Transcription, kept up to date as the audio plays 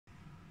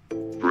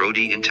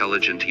Rode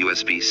Intelligent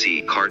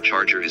USB-C car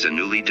charger is a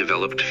newly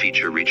developed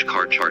feature-rich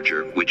car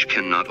charger which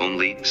can not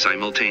only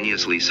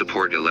simultaneously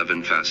support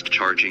 11 fast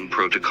charging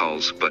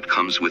protocols but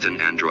comes with an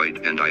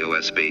Android and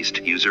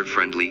iOS-based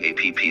user-friendly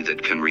app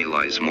that can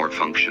realize more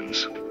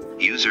functions.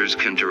 Users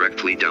can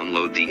directly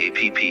download the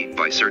app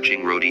by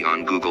searching Rode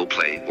on Google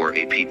Play or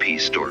App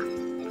Store.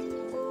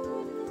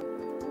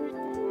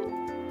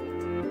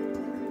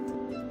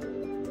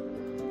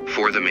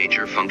 For the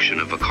major function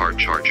of a car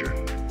charger,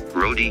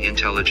 Rode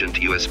Intelligent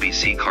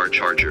USB-C car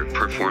charger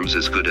performs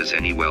as good as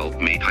any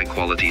well-made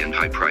high-quality and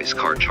high-price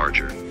car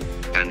charger,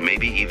 and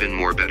maybe even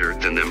more better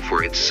than them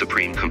for its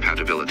supreme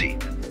compatibility.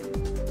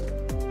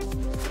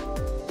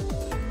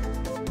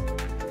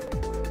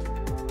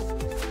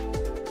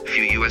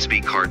 Few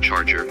USB car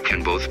charger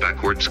can both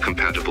backwards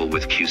compatible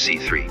with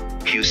QC3,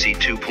 QC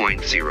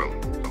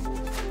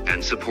 2.0,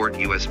 and support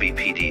USB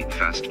PD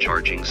fast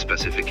charging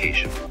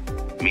specification.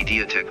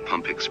 MediaTek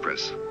Pump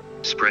Express,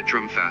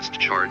 Spreadtrum Fast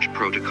Charge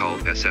Protocol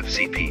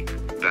SFCP,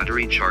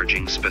 battery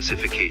charging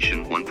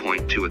specification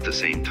 1.2 at the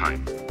same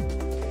time.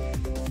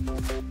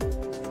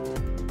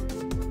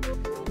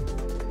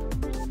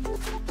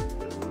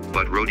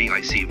 But Rode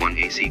IC1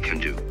 AC can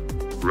do.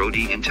 Rode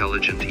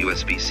Intelligent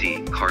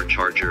USB-C car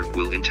charger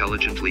will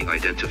intelligently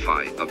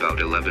identify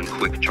about 11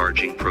 quick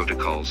charging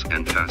protocols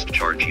and fast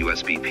charge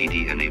USB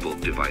PD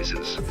enabled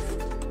devices,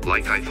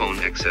 like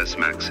iPhone XS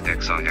Max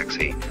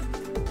XI/X8.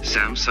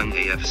 Samsung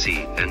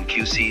AFC and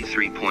QC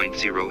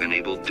 3.0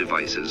 enabled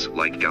devices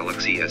like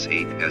Galaxy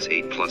S8,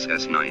 S8 Plus,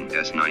 S9,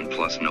 S9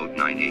 Plus, Note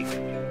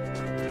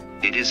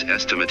 9A. It is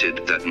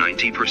estimated that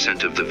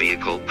 90% of the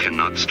vehicle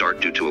cannot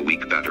start due to a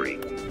weak battery.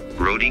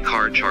 Rode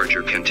car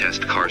charger can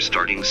test car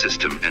starting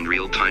system and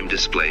real-time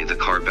display the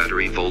car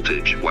battery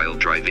voltage while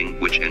driving,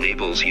 which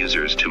enables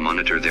users to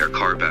monitor their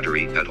car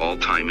battery at all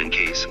time in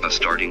case a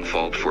starting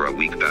fault for a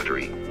weak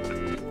battery.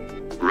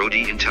 Rode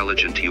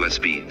Intelligent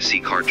USB-C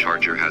car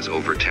charger has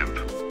over-temp,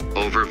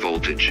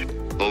 over-voltage,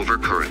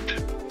 over-current,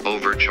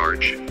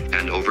 overcharge,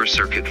 and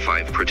over-circuit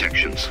 5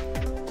 protections.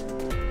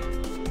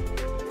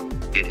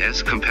 It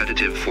is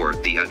competitive for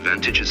the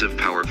advantages of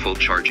powerful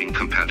charging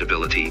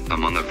compatibility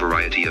among a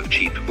variety of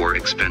cheap or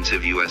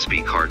expensive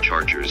USB car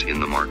chargers in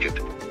the market.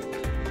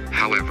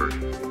 However,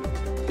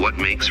 what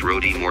makes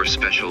Rode more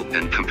special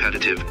and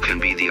competitive can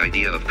be the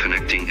idea of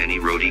connecting any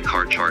Rode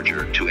car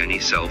charger to any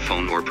cell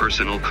phone or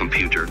personal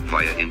computer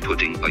via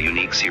inputting a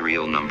unique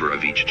serial number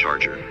of each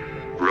charger.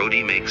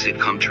 Rode makes it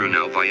come true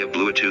now via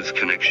Bluetooth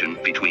connection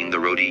between the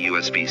Rode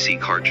USB-C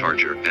car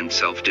charger and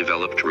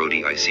self-developed Rode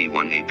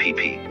IC1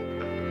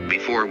 app.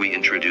 Before we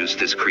introduce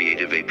this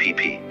creative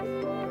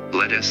app,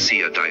 let us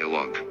see a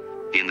dialogue.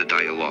 In the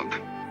dialogue,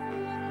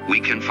 we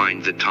can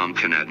find that Tom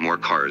can add more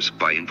cars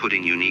by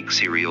inputting unique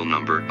serial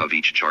number of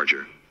each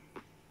charger.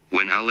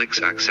 When Alex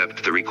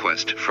accepts the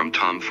request from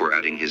Tom for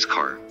adding his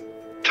car,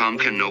 Tom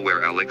can know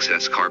where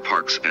Alex's car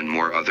parks and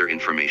more other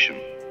information.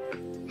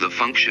 The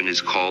function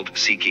is called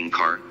Seeking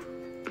Car.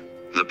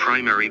 The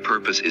primary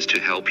purpose is to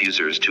help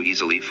users to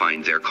easily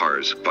find their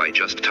cars by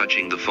just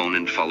touching the phone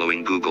and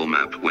following Google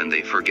Map when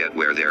they forget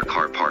where their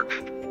car park.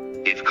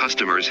 If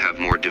customers have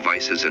more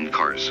devices and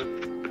cars,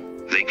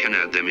 they can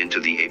add them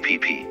into the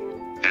app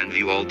and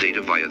view all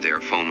data via their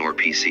phone or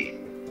PC,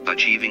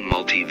 achieving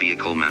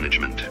multi-vehicle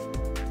management.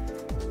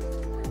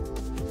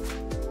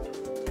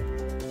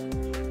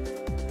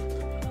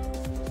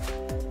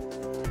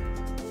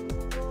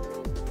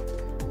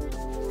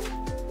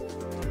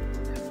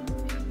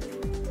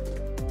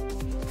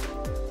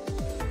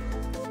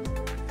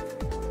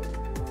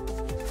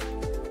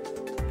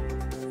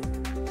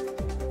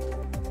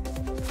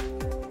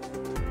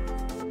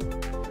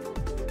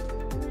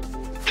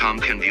 Tom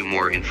can view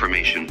more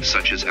information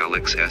such as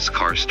Alex's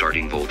car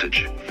starting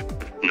voltage,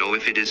 know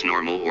if it is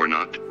normal or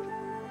not.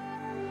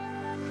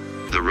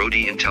 The Rode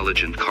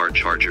Intelligent car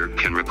charger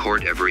can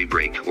record every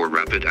brake or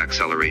rapid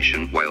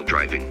acceleration while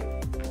driving,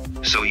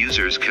 so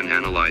users can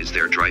analyze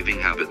their driving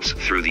habits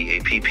through the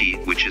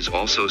app, which is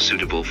also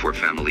suitable for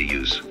family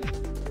use.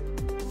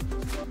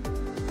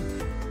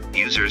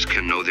 Users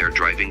can know their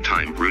driving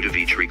time, route of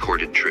each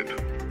recorded trip,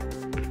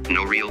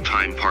 know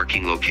real-time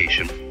parking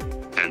location,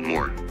 and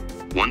more.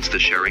 Once the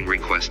sharing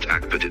request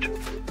activated,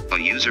 a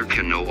user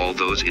can know all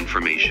those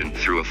information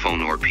through a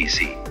phone or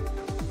PC,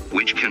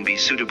 which can be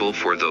suitable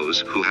for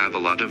those who have a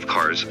lot of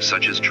cars,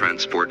 such as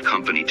transport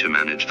company, to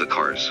manage the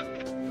cars.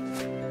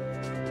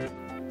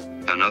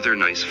 Another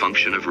nice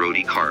function of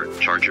Rode car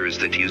charger is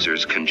that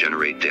users can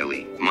generate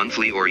daily,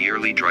 monthly or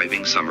yearly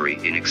driving summary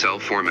in Excel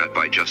format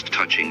by just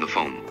touching the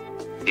phone,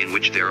 in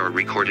which there are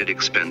recorded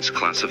expense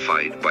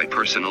classified by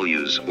personal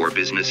use or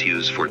business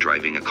use for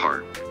driving a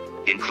car,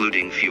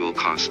 including fuel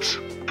costs,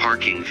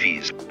 parking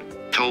fees,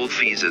 toll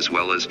fees, as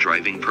well as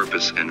driving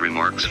purpose and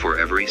remarks for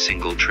every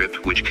single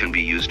trip, which can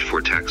be used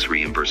for tax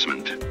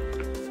reimbursement.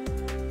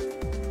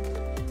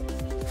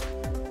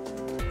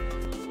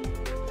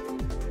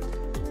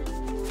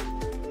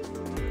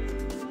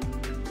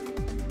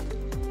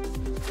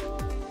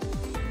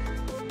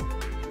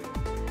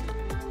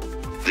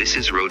 This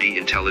is Rode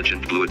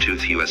Intelligent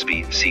Bluetooth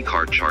USB-C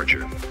car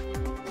charger.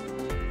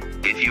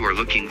 If you are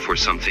looking for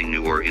something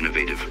new or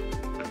innovative,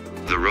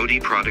 the Rode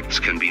products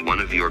can be one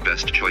of your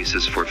best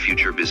choices for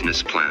future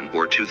business plan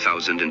or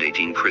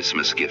 2018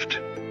 Christmas gift.